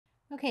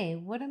Okay,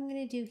 what I'm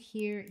going to do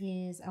here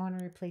is I want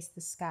to replace the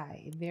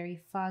sky.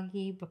 Very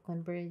foggy,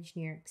 Brooklyn Bridge,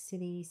 New York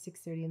City,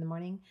 6:30 in the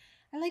morning.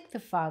 I like the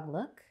fog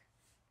look.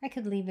 I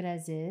could leave it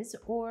as is,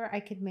 or I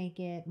could make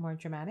it more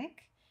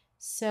dramatic.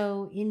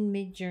 So in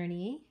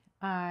Midjourney,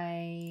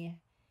 I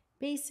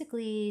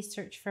basically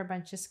searched for a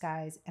bunch of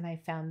skies and I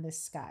found this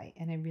sky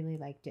and I really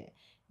liked it.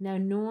 Now,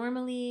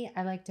 normally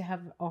I like to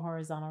have a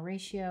horizontal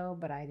ratio,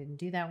 but I didn't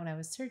do that when I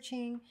was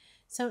searching.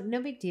 So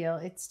no big deal.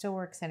 It still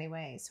works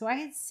anyway. So I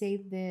had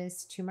saved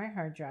this to my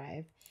hard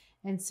drive.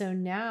 And so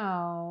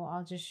now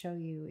I'll just show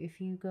you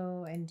if you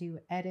go and do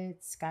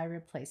edit sky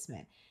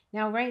replacement.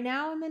 Now, right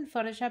now I'm in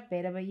Photoshop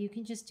beta, but you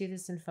can just do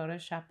this in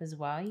Photoshop as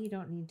well. You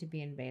don't need to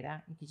be in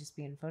beta. You could just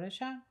be in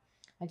Photoshop.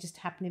 I just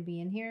happen to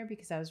be in here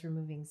because I was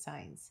removing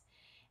signs.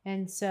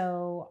 And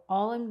so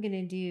all I'm going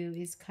to do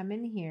is come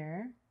in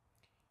here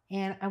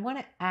and I want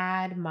to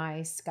add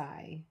my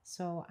sky.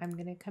 So I'm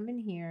going to come in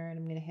here and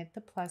I'm going to hit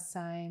the plus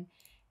sign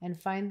and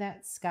find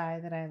that sky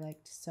that I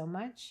liked so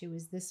much. It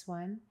was this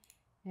one.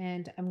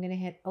 And I'm going to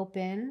hit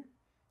open.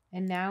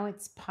 And now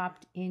it's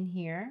popped in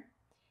here.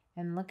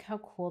 And look how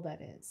cool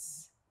that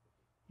is.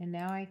 And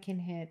now I can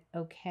hit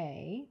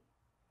OK.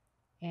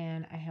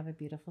 And I have a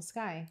beautiful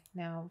sky.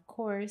 Now, of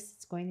course,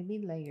 it's going to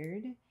be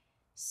layered.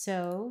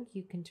 So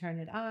you can turn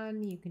it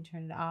on, you can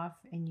turn it off,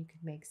 and you can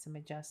make some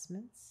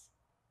adjustments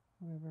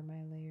wherever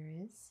my layer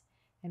is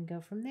and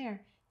go from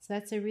there. So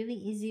that's a really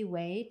easy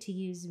way to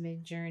use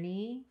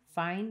Midjourney.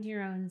 Find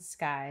your own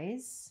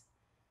skies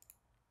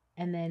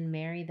and then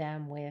marry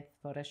them with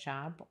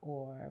Photoshop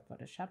or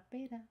Photoshop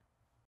Beta.